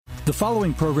The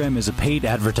following program is a paid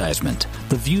advertisement.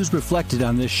 The views reflected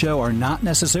on this show are not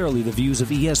necessarily the views of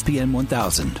ESPN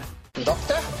 1000.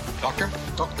 Doctor? Doctor?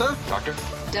 Doctor? Doctor?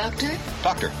 Doctor?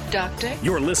 Doctor? Doctor?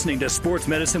 You're listening to Sports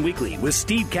Medicine Weekly with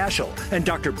Steve Cashel and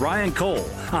Dr. Brian Cole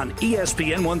on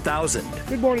ESPN 1000.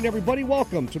 Good morning, everybody.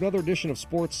 Welcome to another edition of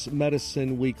Sports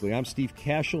Medicine Weekly. I'm Steve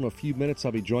Cashel. In a few minutes,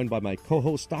 I'll be joined by my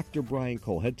co-host, Dr. Brian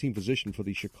Cole, head team physician for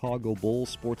the Chicago Bulls,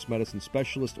 sports medicine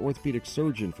specialist, orthopedic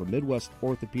surgeon for Midwest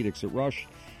Orthopedics at Rush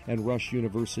and Rush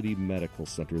University Medical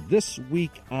Center. This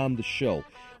week on the show,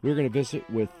 we're going to visit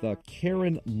with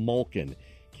Karen Malkin.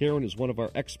 Karen is one of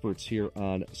our experts here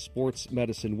on Sports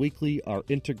Medicine Weekly, our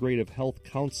integrative health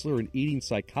counselor and eating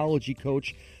psychology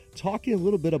coach, talking a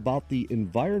little bit about the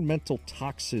environmental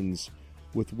toxins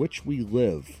with which we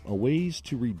live, ways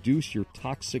to reduce your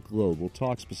toxic load. We'll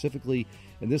talk specifically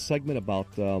in this segment about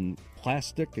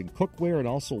plastic and cookware and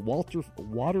also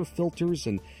water filters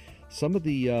and some of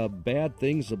the bad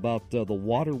things about the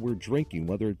water we're drinking,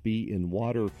 whether it be in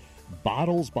water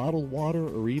bottles, bottled water,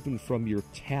 or even from your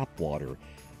tap water,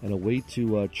 and a way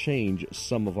to change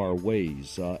some of our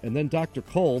ways. And then Dr.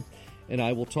 Cole and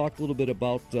I will talk a little bit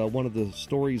about one of the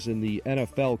stories in the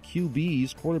NFL,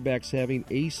 QBs, quarterbacks having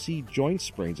AC joint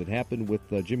sprains. It happened with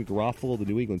Jimmy Garoppolo, the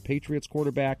New England Patriots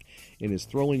quarterback, in his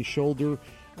throwing shoulder.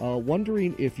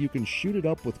 Wondering if you can shoot it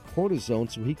up with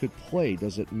cortisone so he could play.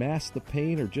 Does it mask the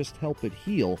pain or just help it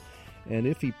heal? And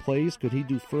if he plays, could he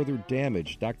do further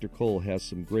damage? Dr. Cole has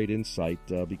some great insight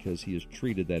because he has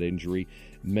treated that injury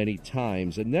many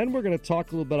times. And then we're going to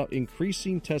talk a little bit about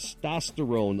increasing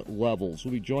testosterone levels.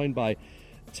 We'll be joined by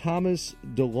Thomas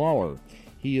DeLauer.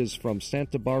 He is from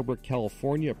Santa Barbara,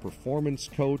 California, a performance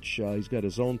coach. He's got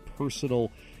his own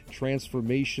personal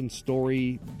transformation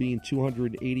story, being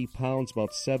 280 pounds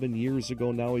about 7 years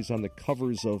ago. Now he's on the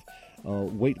covers of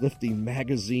weightlifting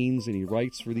magazines, and he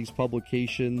writes for these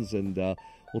publications. And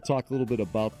we'll talk a little bit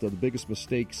about the biggest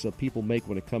mistakes people make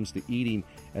when it comes to eating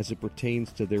as it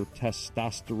pertains to their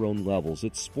testosterone levels.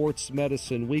 It's Sports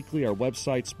Medicine Weekly, our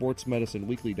website,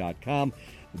 sportsmedicineweekly.com.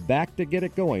 Back to get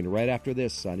it going right after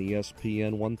this on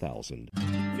ESPN 1000.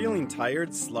 Feeling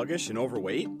tired, sluggish, and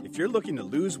overweight? If you're looking to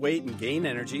lose weight and gain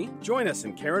energy, join us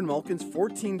in Karen Malkin's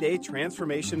 14-day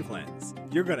transformation cleanse.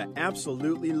 You're going to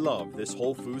absolutely love this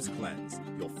Whole Foods cleanse.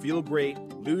 You'll feel great,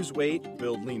 lose weight,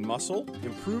 build lean muscle,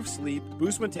 improve sleep,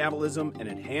 boost metabolism, and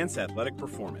enhance athletic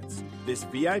performance. This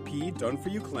VIP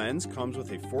done-for-you cleanse comes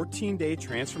with a 14-day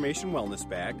transformation wellness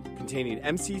bag containing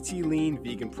MCT Lean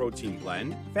Vegan Protein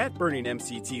Blend, fat-burning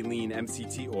MCT Lean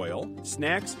MCT Oil,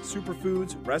 snacks,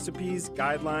 superfoods, recipes,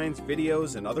 guidelines,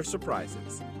 videos, and other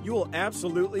surprises. You will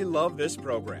absolutely love this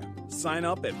program. Sign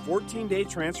up at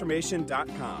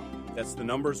 14daytransformation.com. That's the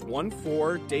numbers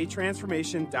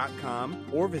 14daytransformation.com,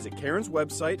 or visit Karen's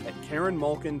website at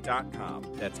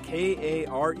KarenMalkin.com. That's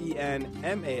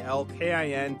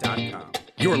KarenMalkin.com.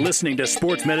 You're listening to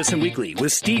Sports Medicine Weekly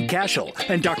with Steve Cashel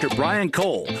and Dr. Brian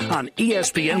Cole on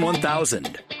ESPN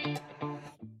 1000.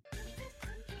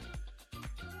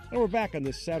 And we're back on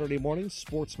this Saturday morning,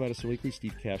 Sports Medicine Weekly.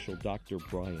 Steve Cashel, Dr.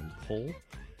 Brian Cole.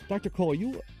 Dr. Cole, are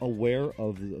you aware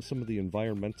of some of the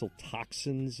environmental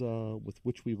toxins with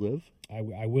which we live?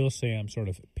 I will say I'm sort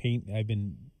of I've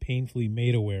been painfully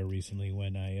made aware recently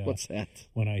when I What's that?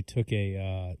 When I took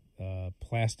a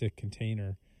plastic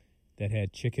container that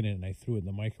had chicken in it and I threw it in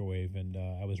the microwave, and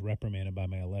I was reprimanded by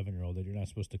my 11-year-old that you're not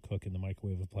supposed to cook in the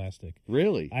microwave with plastic.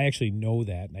 Really? I actually know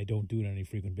that, and I don't do it on any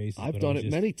frequent basis. I've done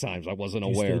it many times. I wasn't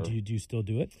aware. Do you still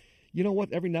do it? You know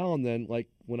what? Every now and then, like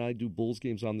when I do Bulls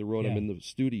games on the road, I'm in the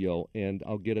studio, and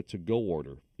I'll get a to-go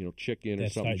order, chicken or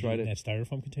something. That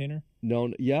styrofoam container? No,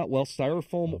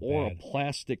 styrofoam or a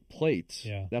plastic plate.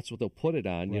 Yeah. That's what they'll put it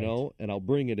on, and I'll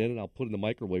bring it in, and I'll put it in the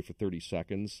microwave for 30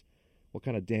 seconds. What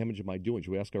kind of damage am I doing?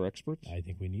 Should we ask our experts? I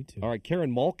think we need to. All right,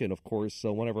 Karen Malkin, of course,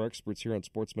 one of our experts here on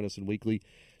Sports Medicine Weekly,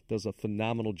 does a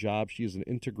phenomenal job. She is an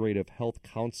integrative health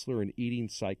counselor and eating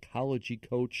psychology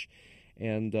coach.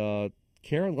 And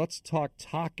Karen, let's talk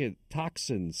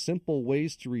toxins, simple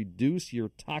ways to reduce your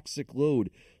toxic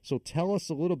load. So tell us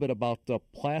a little bit about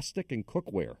plastic and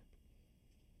cookware.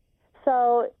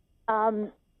 So,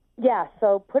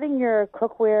 so putting your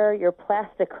cookware, your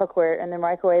plastic cookware in the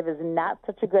microwave is not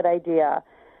such a good idea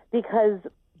because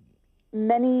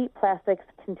many plastics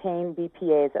contain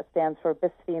BPAs, that stands for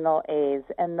bisphenol A's,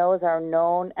 and those are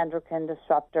known endocrine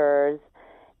disruptors,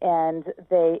 and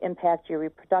they impact your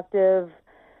reproductive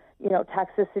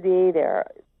toxicity.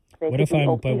 What if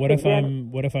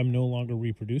I'm no longer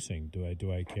reproducing?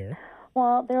 Do I care?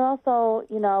 Well, they're also,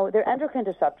 they're endocrine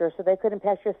disruptors, so they could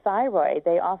impact your thyroid.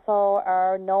 They also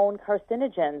are known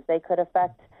carcinogens. They could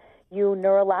affect you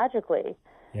neurologically.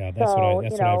 Yeah, that's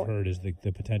what I've heard is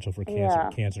the potential for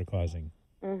cancer causing.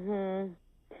 Mm-hmm.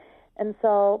 And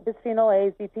so bisphenol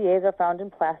A's, BPA's are found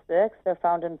in plastics. They're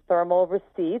found in thermal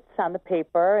receipts on the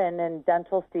paper and in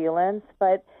dental sealants.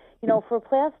 But, for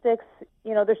plastics,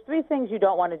 there's three things you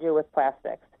don't want to do with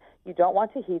plastics. You don't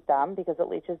want to heat them because it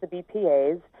leaches the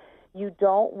BPA's. You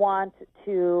don't want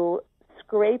to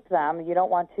scrape them. You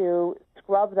don't want to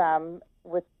scrub them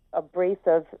with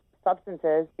abrasive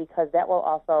substances because that will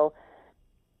also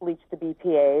leach the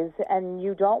BPA's. And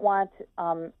you don't want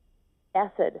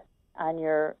acid on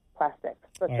your plastic,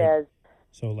 such as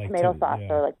tomato sauce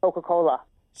or like Coca-Cola.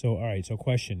 So, all right. So,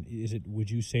 question: would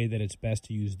you say that it's best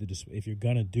to use if you're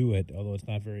going to do it, although it's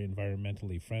not very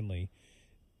environmentally friendly?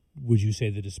 Would you say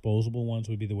the disposable ones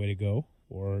would be the way to go,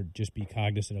 or just be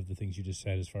cognizant of the things you just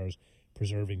said as far as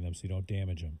preserving them so you don't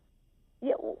damage them?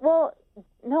 Yeah. Well,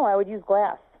 no, I would use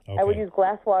glass. Okay. I would use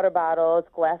glass water bottles,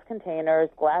 glass containers,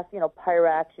 glass,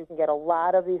 Pyrex. You can get a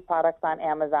lot of these products on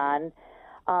Amazon.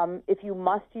 If you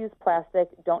must use plastic,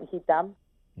 don't heat them.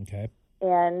 Okay.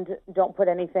 And don't put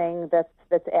anything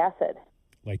that's acid.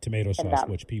 Like tomato sauce,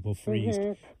 which people freeze.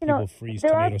 Mm-hmm. People freeze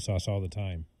tomato sauce all the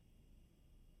time.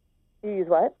 You use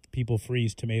what? People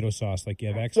freeze tomato sauce. Like you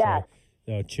have extra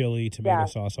chili, tomato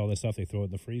sauce, all this stuff. They throw it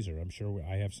in the freezer. I'm sure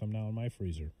I have some now in my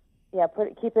freezer. Yeah,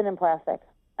 keep it in plastic.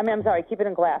 Keep it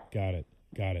in glass. Got it.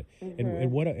 Mm-hmm.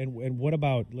 And what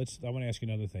about? I want to ask you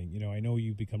another thing. I know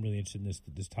you've become really interested in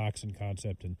this toxin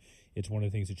concept, and it's one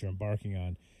of the things that you're embarking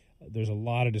on. There's a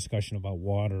lot of discussion about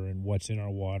water and what's in our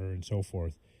water and so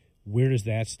forth. Where does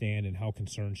that stand, and how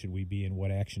concerned should we be, and what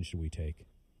action should we take?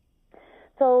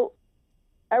 So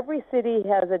every city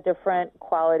has a different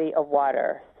quality of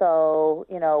water. So,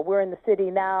 we're in the city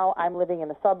now. I'm living in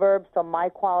the suburbs, so my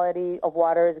quality of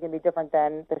water is going to be different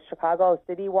than the Chicago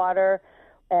city water.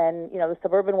 And, the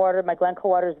suburban water, my Glencoe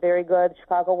water is very good.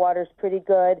 Chicago water is pretty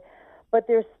good. But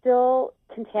there's still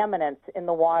contaminants in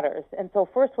the waters. And so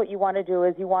first what you want to do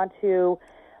is you want to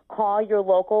call your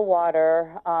local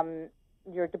water,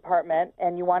 your department,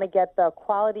 and you want to get the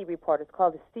quality report. It's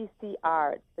called the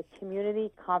CCR. It's the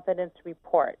Community Confidence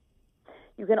Report.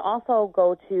 You can also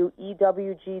go to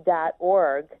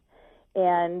ewg.org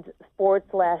and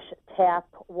 /tap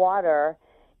water,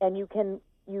 and you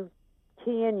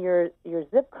key in your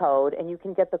zip code, and you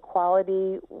can get the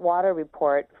quality water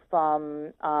report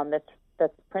from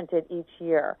that's printed each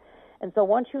year. And so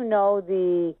once you know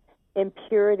the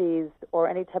impurities or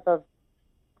any type of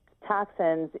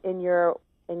toxins in your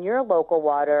local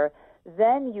water,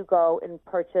 then you go and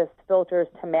purchase filters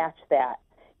to match that.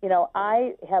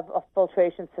 I have a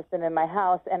filtration system in my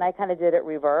house, and I kind of did it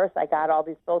reverse. I got all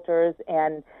these filters,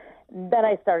 and then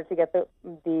I started to get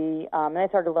and I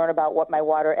started to learn about what my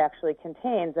water actually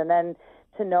contains, and then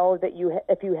to know that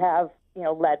if you have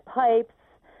lead pipes.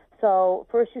 So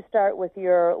first you start with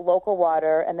your local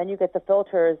water, and then you get the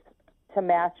filters to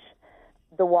match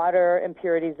the water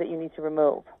impurities that you need to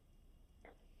remove.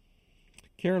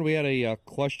 Karen, we had a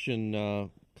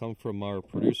question come from our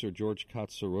producer, George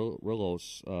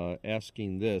Katsarillos,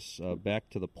 asking this, back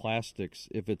to the plastics.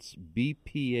 If it's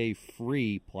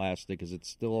BPA-free plastic, is it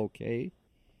still okay?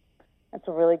 That's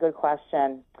a really good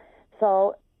question.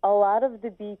 So a lot of the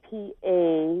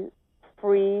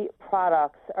BPA-free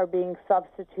products are being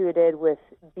substituted with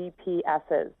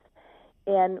BPSs,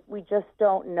 and we just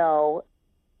don't know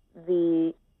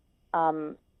the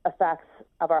effects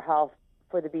of our health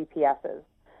for the BPSs.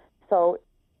 So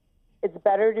it's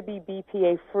better to be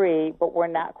BPA-free, but we're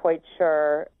not quite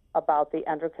sure about the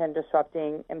endocrine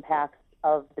disrupting impacts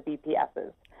of the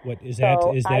BPSs. What is that?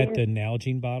 Is that the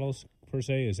Nalgene bottles per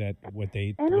se? Is that what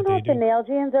they? I don't know if the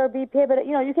Nalgenes are BPA, but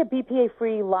you get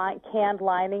BPA-free canned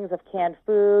linings of canned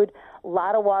food. A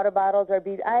lot of water bottles are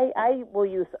BPA. I will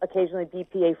use occasionally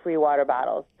BPA-free water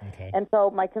bottles. Okay. And so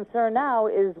my concern now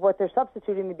is what they're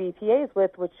substituting the BPAs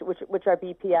with, which are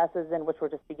BPSs, and which we're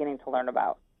just beginning to learn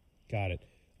about. Got it.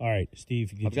 All right,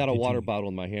 Steve. I've got a water bottle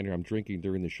in my hand here. I'm drinking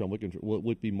during the show. I'm looking for,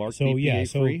 would it be marked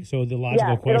BPA-free? So the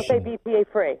logical question. It'll say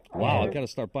BPA-free. Wow, I've got to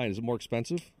start buying. Is it more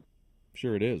expensive?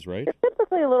 Sure it is, right? It's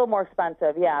typically a little more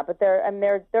expensive, yeah, but they're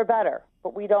better.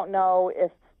 But we don't know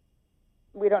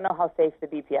how safe the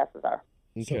BPSs are.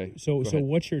 Okay. So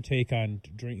what's your take on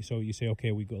drink? So you say,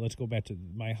 okay, let's go back to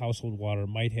my household water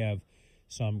might have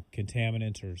some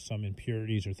contaminants or some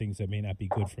impurities or things that may not be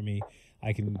good for me.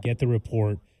 I can get the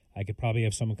report. I could probably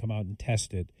have someone come out and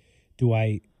test it. Do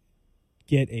I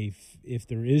get if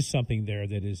there is something there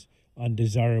that is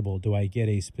undesirable, do I get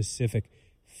a specific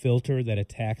filter that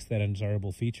attacks that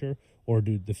undesirable feature, or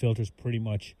do the filters pretty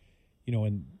much,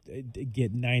 and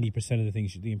get 90% of the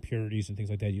things, the impurities and things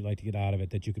like that you like to get out of it,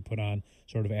 that you could put on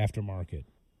sort of aftermarket?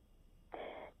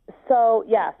 So,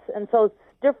 yes, and so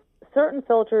certain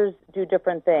filters do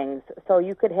different things. So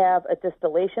you could have a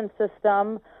distillation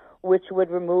system which would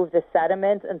remove the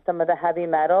sediment and some of the heavy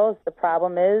metals. The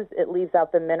problem is it leaves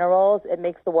out the minerals, it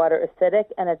makes the water acidic,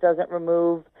 and it doesn't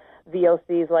remove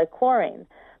VOCs like chlorine.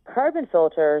 Carbon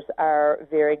filters are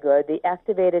very good. The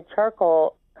activated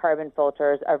charcoal carbon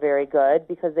filters are very good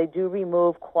because they do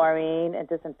remove chlorine and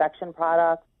disinfection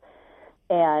products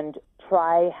and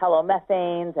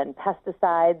trihalomethanes and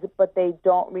pesticides, but they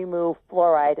don't remove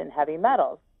fluoride and heavy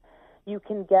metals. You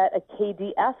can get a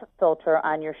KDF filter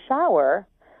on your shower,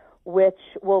 which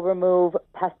will remove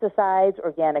pesticides,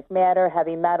 organic matter,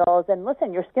 heavy metals. And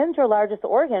listen, your skin's your largest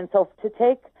organ, so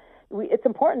it's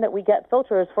important that we get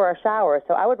filters for our shower.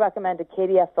 So I would recommend a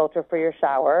KDF filter for your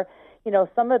shower. You know,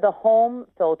 some of the home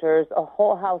filters,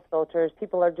 whole house filters,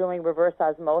 people are doing reverse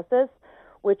osmosis,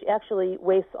 which actually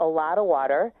wastes a lot of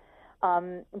water.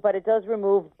 But it does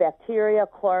remove bacteria,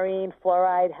 chlorine,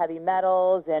 fluoride, heavy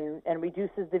metals, and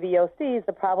reduces the VOCs.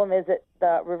 The problem is that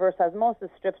the reverse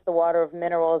osmosis strips the water of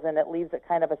minerals and it leaves it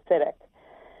kind of acidic.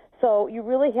 So you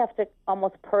really have to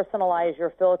almost personalize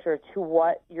your filter to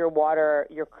what your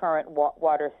current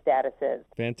water status is.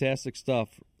 Fantastic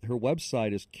stuff. Her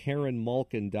website is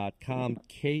KarenMalkin.com,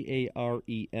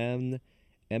 KarenMalkin.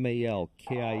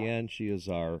 She is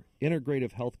our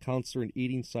integrative health counselor and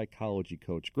eating psychology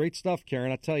coach. Great stuff,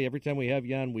 Karen. I tell you, every time we have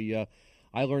you on,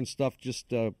 I learn stuff just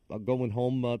going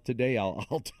home today.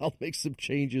 I'll make some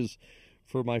changes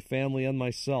for my family and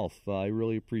myself. I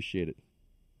really appreciate it.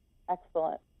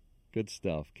 Excellent. Good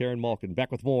stuff. Karen Malkin,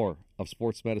 back with more of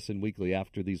Sports Medicine Weekly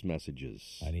after these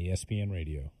messages. On ESPN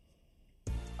Radio.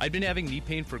 I'd been having knee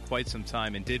pain for quite some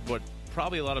time and did what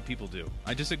probably a lot of people do.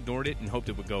 I just ignored it and hoped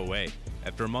it would go away.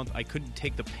 After a month, I couldn't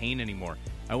take the pain anymore.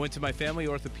 I went to my family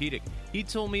orthopedic. He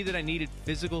told me that I needed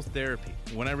physical therapy.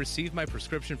 When I received my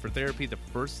prescription for therapy, the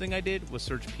first thing I did was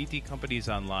search PT companies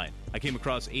online. I came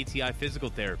across ATI Physical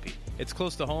Therapy. It's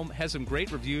close to home, has some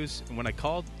great reviews, and when I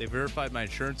called, they verified my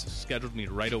insurance, scheduled me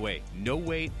right away. No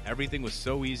wait, everything was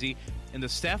so easy, and the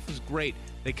staff was great.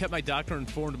 They kept my doctor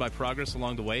informed of my progress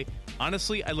along the way.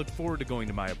 Honestly, I look forward to going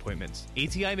to my appointments.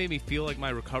 ATI made me feel like my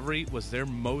recovery was their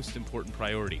most important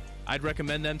priority. I'd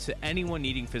recommend them to anyone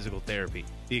needing physical therapy.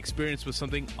 The experience was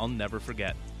something I'll never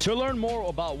forget. To learn more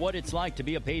about what it's like to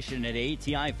be a patient at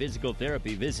ATI Physical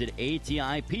Therapy, visit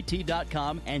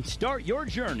ATIPT.com and start your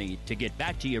journey to get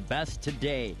back to your best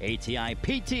today.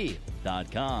 ATIPT.com.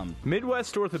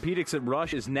 Midwest Orthopedics at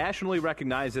Rush is nationally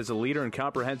recognized as a leader in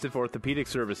comprehensive orthopedic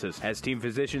services. As team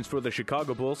physicians for the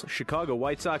Chicago Bulls, Chicago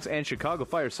White Sox, and Chicago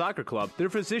Fire Soccer Club, their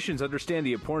physicians understand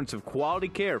the importance of quality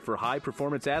care for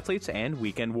high-performance athletes and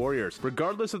weekend warriors.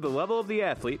 Regardless of the level of the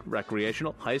athlete,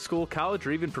 recreational, high school, college,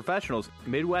 or even professionals,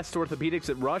 Midwest Orthopedics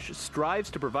at Rush strives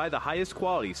to provide the highest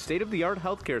quality, state-of-the-art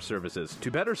healthcare services.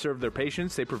 To better serve their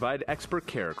patients, they provide expert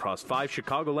care across 5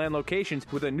 Chicagoland locations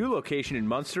with a new location in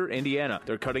Munster, Indiana.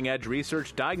 Their cutting-edge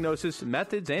research, diagnosis,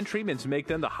 methods, and treatments make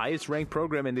them the highest-ranked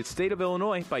program in the state of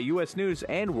Illinois by U.S. News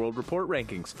and World Report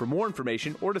rankings. For more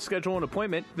information or to schedule an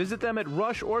appointment, visit them at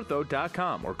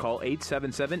rushortho.com or call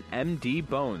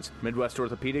 877-MD-BONES. Midwest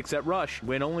Orthopedics at Rush,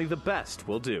 when only the best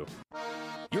will do.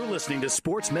 You're listening to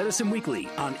Sports Medicine Weekly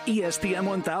on ESPN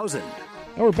 1000.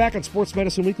 Now we're back on Sports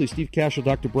Medicine Weekly. Steve Cashel,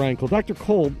 Dr. Brian Cole. Dr.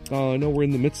 Cole, I know we're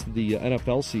in the midst of the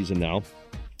NFL season now.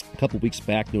 A couple weeks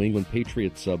back, New England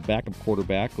Patriots backup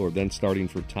quarterback, or then starting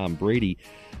for Tom Brady,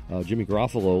 Jimmy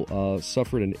Garoppolo,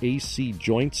 suffered an AC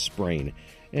joint sprain.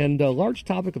 And a large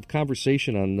topic of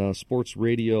conversation on sports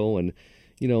radio and,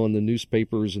 in the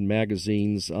newspapers and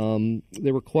magazines.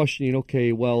 They were questioning,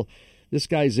 okay, well, this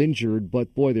guy's injured,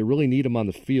 but boy, they really need him on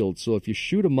the field. So if you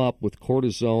shoot him up with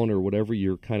cortisone or whatever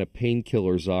your kind of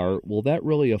painkillers are, will that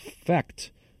really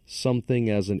affect something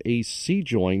as an AC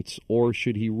joint, or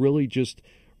should he really just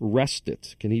rest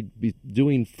it? Can he be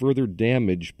doing further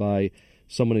damage by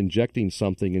someone injecting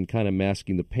something and kind of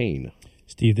masking the pain?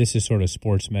 Steve, this is sort of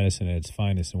sports medicine at its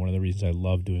finest, and one of the reasons I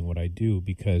love doing what I do,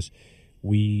 because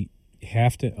we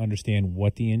have to understand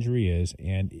what the injury is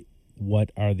and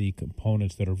what are the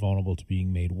components that are vulnerable to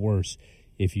being made worse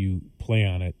if you play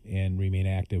on it and remain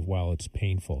active while it's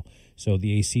painful. So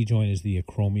the AC joint is the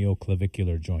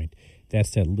acromioclavicular joint.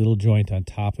 That's that little joint on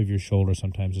top of your shoulder.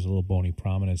 Sometimes there's a little bony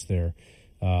prominence there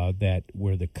that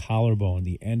where the collarbone,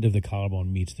 the end of the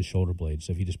collarbone meets the shoulder blade.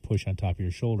 So if you just push on top of your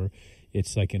shoulder,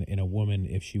 it's like in a woman,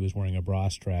 if she was wearing a bra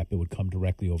strap, it would come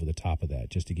directly over the top of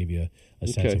that, just to give you a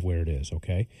sense of where it is,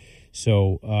 okay?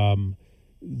 So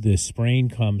the sprain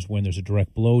comes when there's a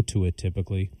direct blow to it,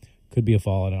 typically. Could be a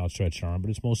fall and outstretched arm, but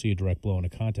it's mostly a direct blow and a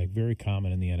contact, very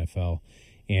common in the NFL.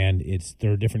 and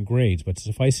there are different grades. But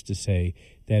suffice it to say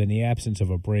that in the absence of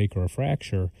a break or a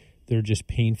fracture, they're just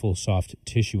painful soft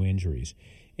tissue injuries.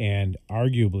 And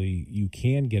arguably, you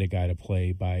can get a guy to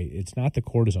play by, it's not the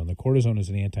cortisone. The cortisone is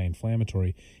an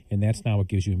anti-inflammatory, and that's not what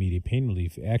gives you immediate pain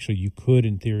relief. Actually, you could,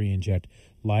 in theory, inject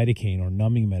lidocaine or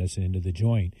numbing medicine into the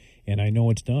joint, and I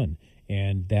know it's done,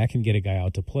 and that can get a guy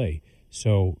out to play.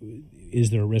 So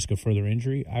is there a risk of further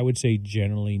injury? I would say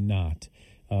generally not.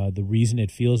 The reason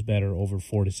it feels better over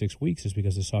 4 to 6 weeks is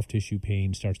because the soft tissue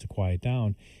pain starts to quiet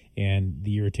down and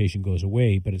the irritation goes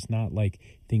away, but it's not like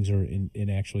things are in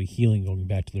actually healing, going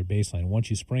back to their baseline. Once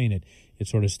you sprain it, it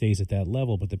sort of stays at that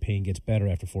level, but the pain gets better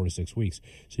after 4 to 6 weeks.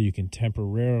 So you can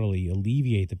temporarily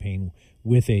alleviate the pain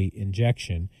with a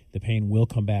injection. The pain will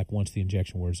come back once the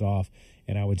injection wears off.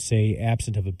 And I would say,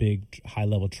 absent of a big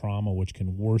high-level trauma, which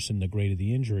can worsen the grade of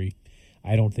the injury,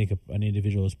 I don't think an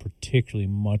individual is particularly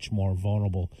much more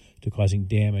vulnerable to causing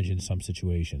damage in some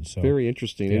situations. So, very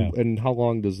interesting. Yeah. And how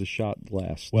long does the shot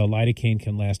last? Well, lidocaine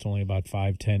can last only about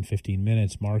 5, 10, 15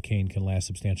 minutes. Marcaine can last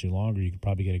substantially longer. You could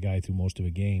probably get a guy through most of a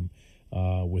game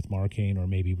with Marcaine, or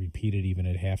maybe repeat it even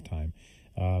at halftime.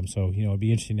 So, it'd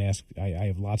be interesting to ask. I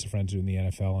have lots of friends in the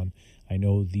NFL, and I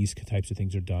know these types of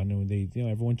things are done. And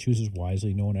everyone chooses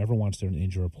wisely. No one ever wants to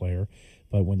injure a player.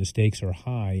 But when the stakes are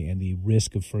high and the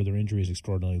risk of further injury is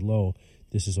extraordinarily low,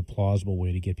 this is a plausible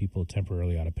way to get people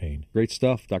temporarily out of pain. Great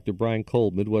stuff. Dr. Brian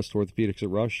Cole, Midwest Orthopedics at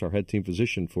Rush, our head team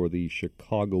physician for the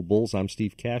Chicago Bulls. I'm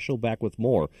Steve Cashel, back with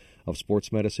more of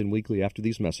Sports Medicine Weekly after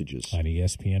these messages. On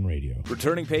ESPN Radio.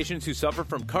 Returning patients who suffer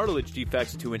from cartilage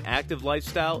defects to an active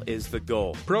lifestyle is the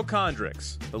goal.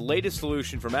 Prochondrix, the latest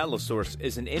solution from Allosource,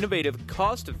 is an innovative,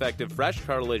 cost-effective fresh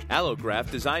cartilage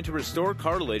allograft designed to restore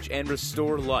cartilage and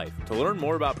restore life. To learn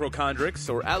more about Prochondrix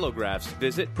or allografts,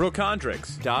 visit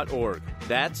prochondrix.org.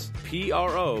 That's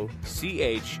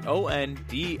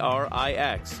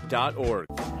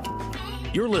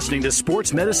prochondrix.org. You're listening to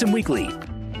Sports Medicine Weekly.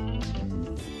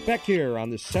 Back here on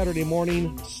this Saturday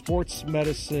morning, Sports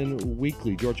Medicine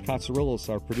Weekly. George Katsarillos,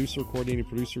 our producer, coordinating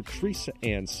producer, Teresa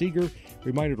Ann Seeger.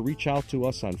 Reminder to reach out to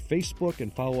us on Facebook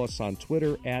and follow us on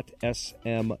Twitter at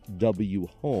SMW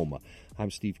Home. I'm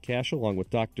Steve Cashel, along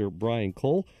with Dr. Brian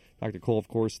Cole. Dr. Cole, of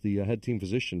course, the head team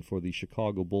physician for the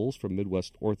Chicago Bulls from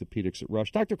Midwest Orthopedics at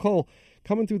Rush. Dr. Cole,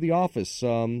 coming through the office,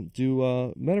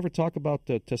 do men ever talk about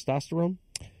testosterone?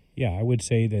 Yeah, I would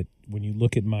say that when you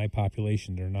look at my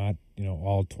population, they're not,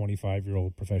 all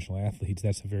 25-year-old professional athletes.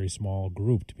 That's a very small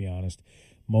group, to be honest.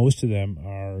 Most of them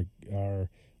are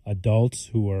adults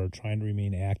who are trying to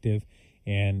remain active,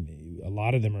 and a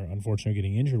lot of them are unfortunately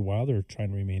getting injured while they're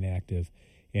trying to remain active.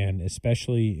 And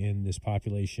especially in this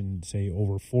population, say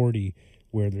over 40,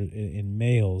 where in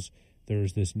males,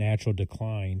 there's this natural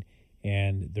decline,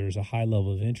 and there's a high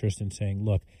level of interest in saying,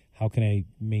 look, how can I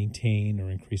maintain or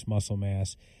increase muscle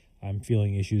mass? I'm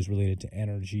feeling issues related to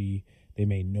energy. They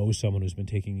may know someone who's been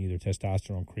taking either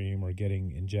testosterone cream or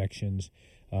getting injections,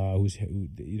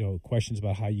 questions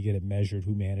about how you get it measured,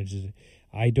 who manages it.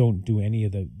 I don't do any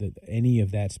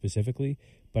of that specifically,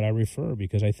 but I refer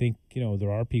because I think,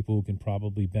 there are people who can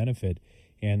probably benefit,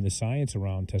 and the science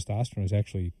around testosterone is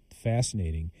actually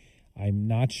fascinating. I'm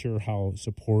not sure how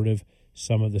supportive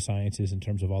some of the science is in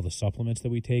terms of all the supplements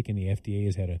that we take, and the FDA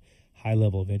has had a high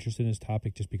level of interest in this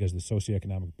topic just because the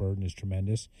socioeconomic burden is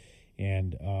tremendous,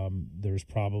 and there's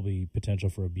probably potential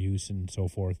for abuse and so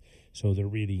forth. So they're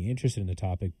really interested in the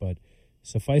topic, but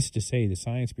suffice to say, the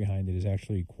science behind it is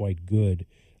actually quite good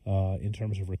in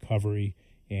terms of recovery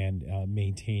and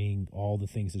maintaining all the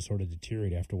things that sort of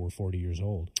deteriorate after we're 40 years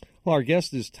old. Well, our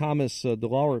guest is Thomas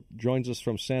DeLauer, joins us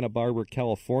from Santa Barbara,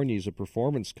 California. He's a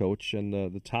performance coach, and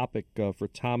the topic for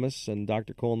Thomas and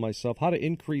Dr. Cole and myself, how to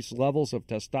increase levels of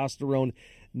testosterone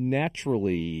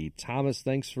naturally. Thomas,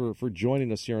 thanks for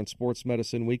joining us here on Sports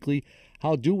Medicine Weekly.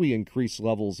 How do we increase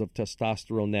levels of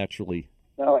testosterone naturally?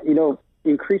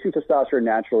 Increasing testosterone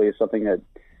naturally is something that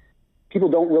people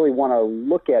don't really want to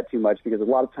look at too much because a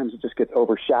lot of times it just gets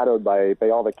overshadowed by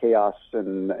all the chaos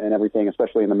and everything,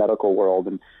 especially in the medical world.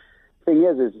 And the thing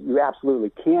is you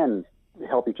absolutely can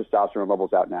help your testosterone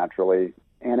levels out naturally.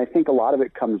 And I think a lot of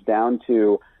it comes down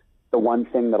to the one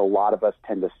thing that a lot of us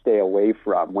tend to stay away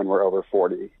from when we're over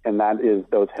 40, and that is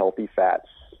those healthy fats.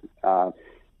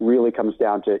 Really comes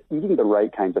down to eating the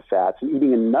right kinds of fats and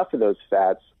eating enough of those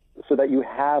fats so that you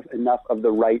have enough of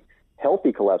the right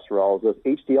healthy cholesterols, those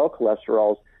HDL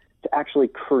cholesterols, to actually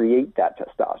create that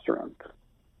testosterone.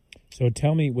 So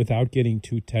tell me, without getting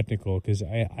too technical, because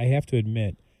I have to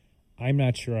admit, I'm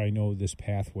not sure I know this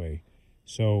pathway.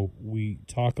 So we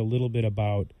talk a little bit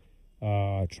about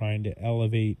trying to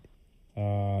elevate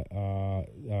good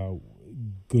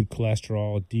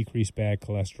cholesterol, decrease bad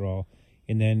cholesterol,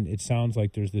 and then it sounds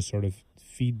like there's this sort of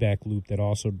feedback loop that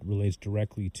also relates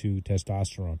directly to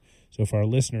testosterone. So for our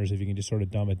listeners, if you can just sort of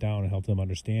dumb it down and help them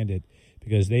understand it,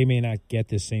 because they may not get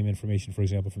this same information, for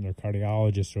example, from their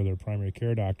cardiologist or their primary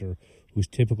care doctor, who's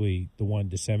typically the one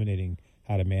disseminating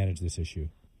how to manage this issue.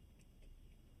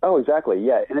 Oh, exactly.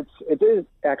 Yeah, and it is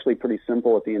actually pretty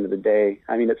simple at the end of the day.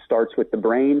 I mean, it starts with the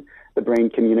brain. The brain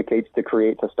communicates to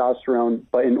create testosterone,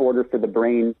 but in order for the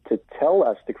brain to tell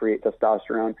us to create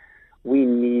testosterone, we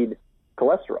need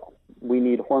cholesterol. We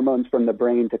need hormones from the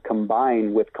brain to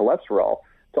combine with cholesterol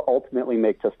to ultimately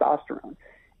make testosterone.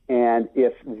 And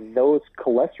if those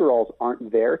cholesterols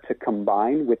aren't there to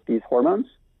combine with these hormones,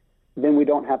 then we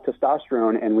don't have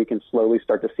testosterone, and we can slowly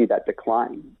start to see that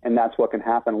decline. And that's what can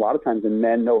happen a lot of times in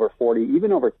men over 40,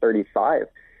 even over 35,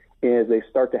 is they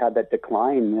start to have that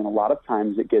decline. And a lot of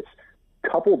times it gets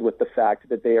coupled with the fact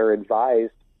that they are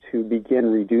advised to begin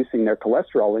reducing their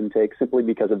cholesterol intake simply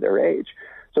because of their age.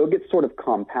 So it gets sort of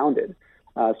compounded.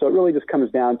 So it really just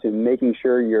comes down to making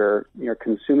sure you're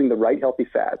consuming the right healthy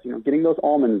fats, getting those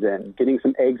almonds in, getting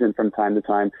some eggs in from time to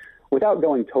time, without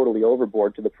going totally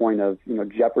overboard to the point of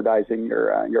jeopardizing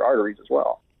your arteries as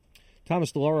well.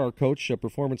 Thomas DeLauro, our coach, a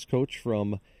performance coach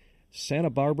from Santa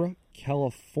Barbara,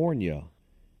 California,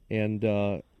 and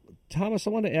Thomas, I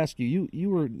want to ask you.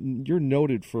 You're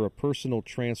noted for a personal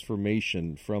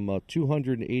transformation from a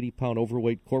 280-pound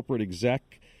overweight corporate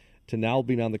exec to now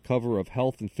being on the cover of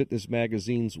health and fitness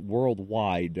magazines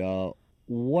worldwide.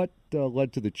 What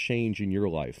led to the change in your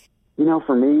life?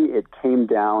 For me, it came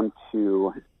down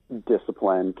to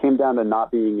discipline, came down to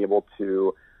not being able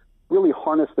to really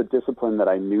harness the discipline that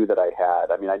I knew that I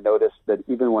had. I mean, I noticed that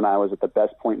even when I was at the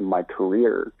best point in my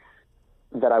career,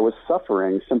 that I was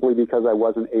suffering simply because I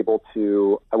wasn't able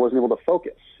to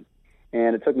focus.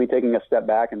 And it took me taking a step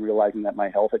back and realizing that my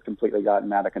health had completely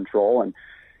gotten out of control, and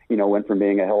went from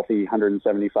being a healthy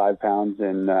 175 pounds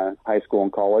in high school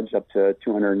and college up to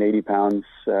 280 pounds,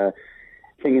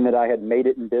 thinking that I had made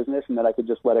it in business and that I could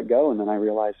just let it go. And then I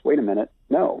realized, wait a minute,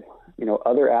 no.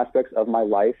 Other aspects of my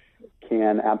life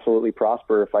can absolutely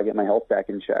prosper if I get my health back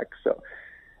in check. So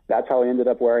that's how I ended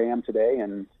up where I am today,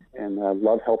 and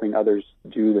love helping others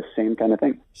do the same kind of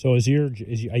thing. So have you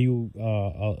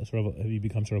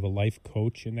become sort of a life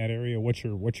coach in that area? What's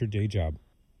your day job?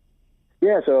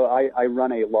 Yeah, so I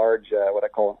run a large, what I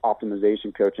call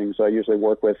optimization coaching. So I usually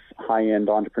work with high-end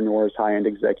entrepreneurs, high-end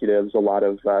executives, a lot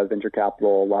of venture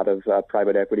capital, a lot of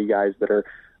private equity guys that are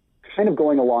kind of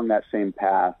going along that same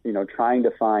path, trying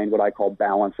to find what I call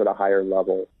balance at a higher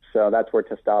level. So that's where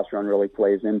testosterone really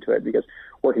plays into it, because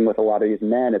working with a lot of these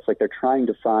men, it's like they're trying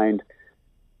to find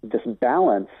this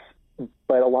balance,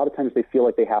 but a lot of times they feel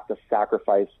like they have to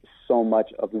sacrifice so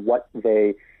much of what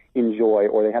they enjoy,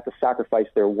 or they have to sacrifice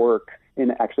their work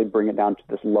and actually bring it down to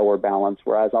this lower balance,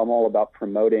 whereas I'm all about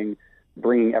promoting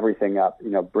bringing everything up,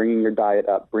 bringing your diet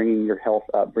up, bringing your health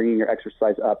up, bringing your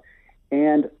exercise up,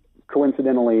 and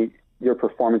coincidentally, your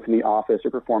performance in the office,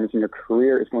 your performance in your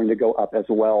career is going to go up as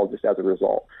well, just as a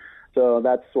result. So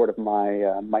that's sort of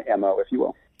my MO, if you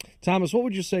will. Thomas, what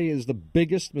would you say is the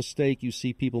biggest mistake you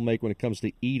see people make when it comes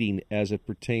to eating as it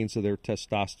pertains to their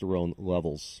testosterone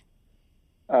levels?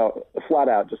 Oh, flat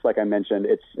out, just like I mentioned,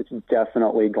 it's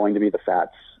definitely going to be the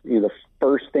fats. The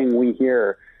first thing we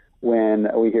hear when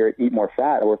we hear eat more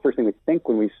fat, or the first thing we think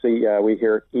when we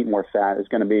hear eat more fat is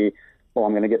going to be, well,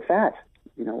 I'm going to get fat.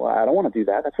 I don't want to do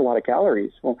that. That's a lot of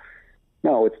calories. Well,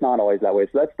 no, it's not always that way.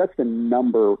 So that's the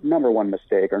number one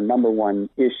mistake, or number one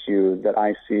issue that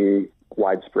I see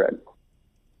widespread.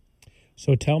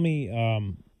 So tell me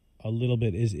a little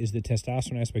bit, is the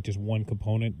testosterone aspect just one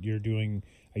component you're doing?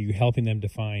 Are you helping them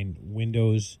define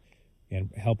windows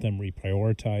and help them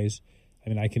reprioritize? I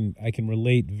mean, I can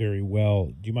relate very well.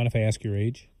 Do you mind if I ask your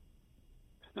age?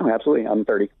 Oh, absolutely. I'm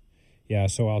 30. Yeah,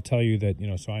 so I'll tell you that,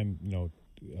 so I'm,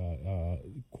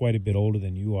 quite a bit older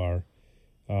than you are,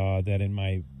 that in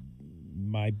my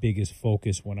biggest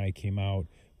focus when I came out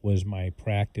was my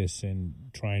practice and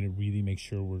trying to really make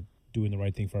sure we're doing the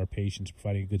right thing for our patients,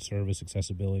 providing a good service,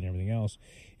 accessibility, and everything else,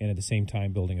 and at the same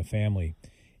time building a family.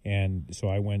 And so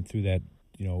I went through that,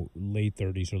 late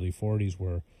 30s, early 40s,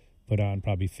 where put on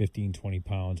probably 15, 20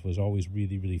 pounds, was always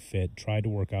really, really fit, tried to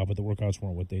work out, but the workouts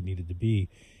weren't what they needed to be.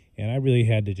 And I really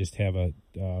had to just have an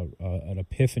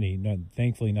epiphany.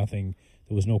 Thankfully, there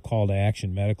was no call to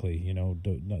action medically.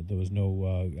 There was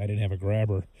no, I didn't have a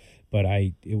grabber, but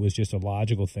it was just a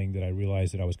logical thing that I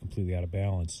realized that I was completely out of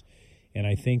balance. And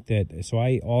I think that, so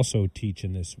I also teach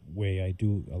in this way. I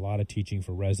do a lot of teaching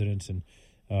for residents and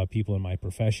people in my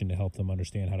profession to help them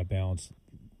understand how to balance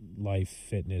life,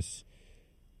 fitness,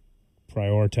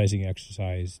 prioritizing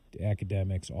exercise,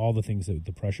 academics, all the things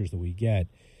the pressures that we get.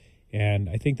 And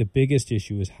I think the biggest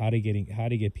issue is how to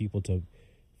get people to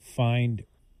find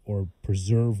or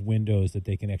preserve windows that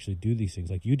they can actually do these things.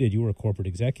 Like you did, you were a corporate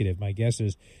executive. My guess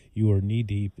is you were knee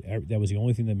deep. That was the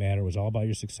only thing that mattered. It was all about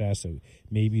your success. So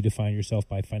maybe you define yourself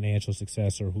by financial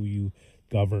success or who you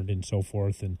governed and so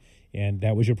forth. And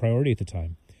that was your priority at the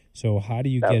time. So how do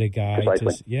you get a guy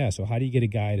so how do you get a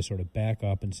guy to sort of back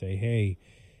up and say, hey,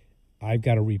 I've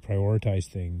got to reprioritize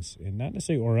things, and not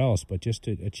necessarily or else, but just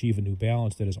to achieve a new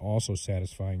balance that is also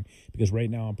satisfying, because right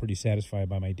now I'm pretty satisfied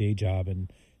by my day job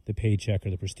and the paycheck or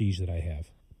the prestige that I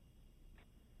have.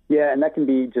 Yeah, and that can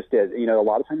be just it. You know, a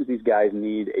lot of times these guys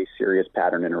need a serious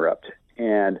pattern interrupt.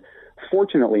 And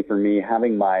fortunately for me,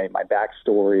 having my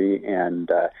backstory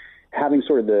and having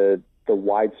sort of the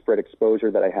widespread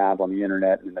exposure that I have on the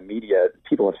internet and in the media,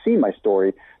 people have seen my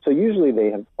story. So usually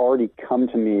they have already come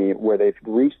to me where they've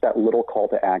reached that little call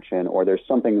to action, or there's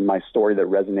something in my story that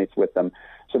resonates with them.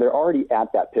 So they're already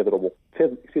at that pivotal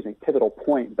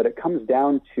point. But it comes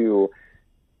down to,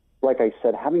 like I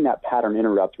said, having that pattern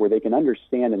interrupt where they can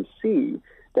understand and see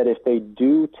that if they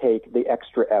do take the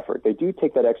extra effort, they do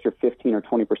take that extra 15 or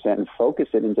 20% and focus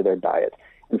it into their diet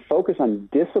and focus on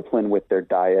discipline with their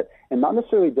diet, and not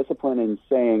necessarily discipline in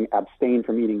saying abstain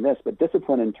from eating this, but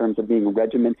discipline in terms of being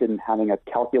regimented and having a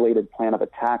calculated plan of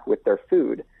attack with their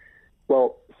food.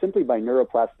 Well, simply by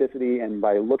neuroplasticity and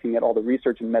by looking at all the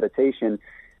research and meditation,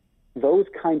 those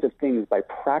kinds of things, by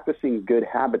practicing good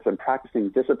habits and practicing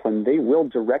discipline, they will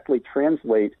directly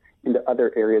translate into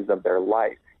other areas of their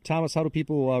life. Thomas, how do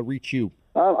people reach you?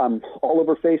 I'm all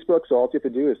over Facebook, so all you have to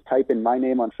do is type in my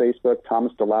name on Facebook,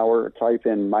 Thomas DeLauer, or type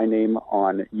in my name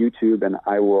on YouTube, and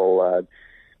I will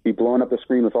be blowing up the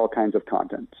screen with all kinds of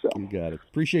content. So you got it.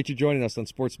 Appreciate you joining us on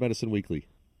Sports Medicine Weekly.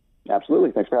 Absolutely.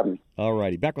 Thanks for having me. All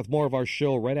righty. Back with more of our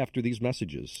show right after these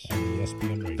messages.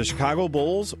 The Chicago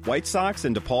Bulls, White Sox,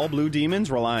 and DePaul Blue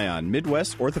Demons rely on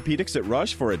Midwest Orthopedics at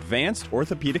Rush for advanced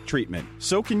orthopedic treatment.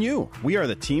 So can you. We are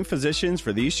the team physicians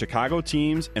for these Chicago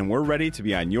teams, and we're ready to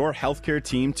be on your healthcare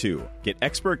team, too. Get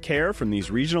expert care from these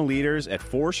regional leaders at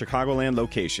 4 Chicagoland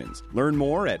locations. Learn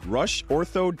more at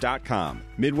rushortho.com.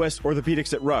 Midwest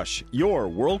Orthopedics at Rush, your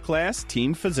world-class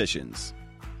team physicians.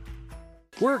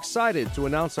 We're excited to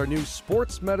announce our new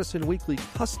Sports Medicine Weekly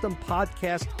custom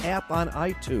podcast app on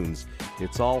iTunes.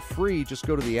 It's all free. Just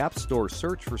go to the App Store,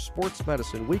 search for Sports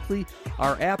Medicine Weekly.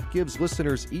 Our app gives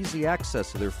listeners easy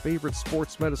access to their favorite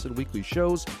Sports Medicine Weekly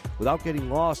shows without getting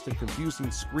lost in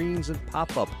confusing screens and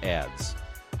pop-up ads.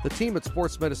 The team at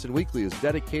Sports Medicine Weekly is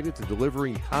dedicated to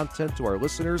delivering content to our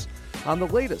listeners on the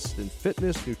latest in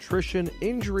fitness, nutrition,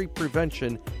 injury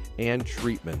prevention, and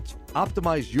treatment.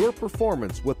 Optimize your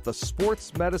performance with the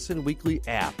Sports Medicine Weekly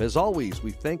app. As always, we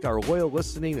thank our loyal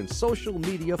listening and social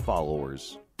media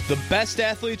followers. The best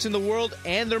athletes in the world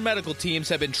and their medical teams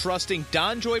have been trusting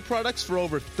DonJoy products for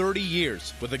over 30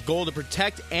 years. With a goal to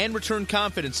protect and return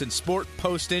confidence in sport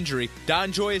post-injury,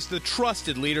 DonJoy is the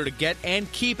trusted leader to get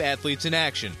and keep athletes in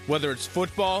action. Whether it's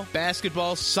football,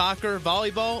 basketball, soccer,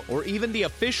 volleyball, or even the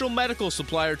official medical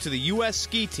supplier to the U.S.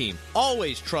 ski team,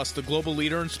 always trust the global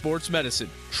leader in sports medicine.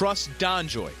 Trust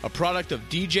DonJoy, a product of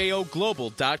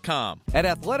DJOglobal.com. At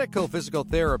Athletico Physical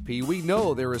Therapy, we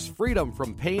know there is freedom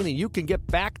from pain and you can get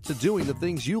back to doing the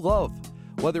things you love.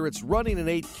 Whether it's running an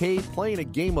 8K, playing a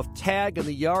game of tag in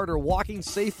the yard, or walking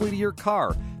safely to your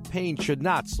car, pain should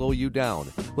not slow you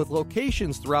down. With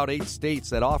locations throughout 8 states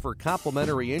that offer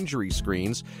complimentary injury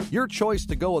screens, your choice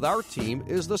to go with our team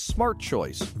is the smart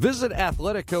choice. Visit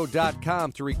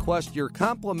Athletico.com to request your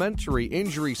complimentary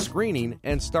injury screening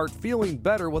and start feeling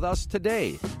better with us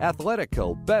today.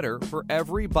 Athletico, better for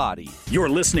everybody. You're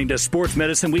listening to Sports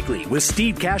Medicine Weekly with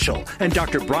Steve Cashel and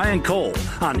Dr. Brian Cole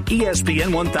on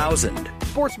ESPN 1000.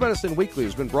 Sports Medicine Weekly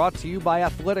has been brought to you by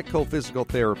Athletico Physical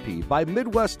Therapy, by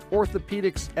Midwest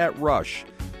Orthopedics at Rush,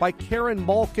 by Karen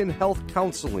Malkin Health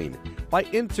Counseling, by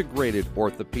Integrated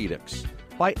Orthopedics,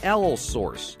 by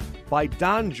Allosource, by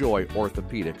DonJoy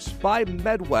Orthopedics, by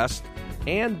MedWest,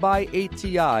 and by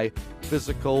ATI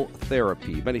Physical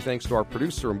Therapy. Many thanks to our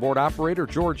producer and board operator,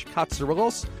 George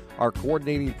Katsarilos. Our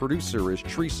coordinating producer is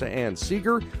Teresa Ann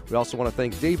Seeger. We also want to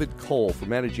thank David Cole for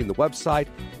managing the website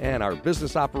and our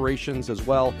business operations, as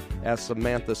well as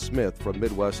Samantha Smith from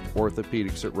Midwest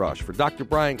Orthopedics at Rush. For Dr.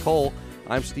 Brian Cole,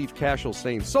 I'm Steve Cashel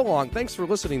saying so long. Thanks for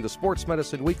listening to Sports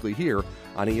Medicine Weekly here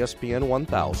on ESPN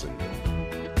 1000.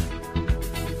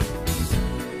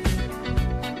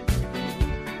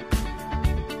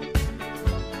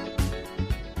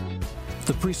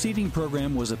 The preceding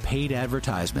program was a paid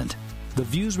advertisement. The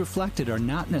views reflected are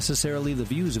not necessarily the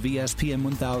views of ESPN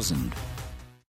 1000.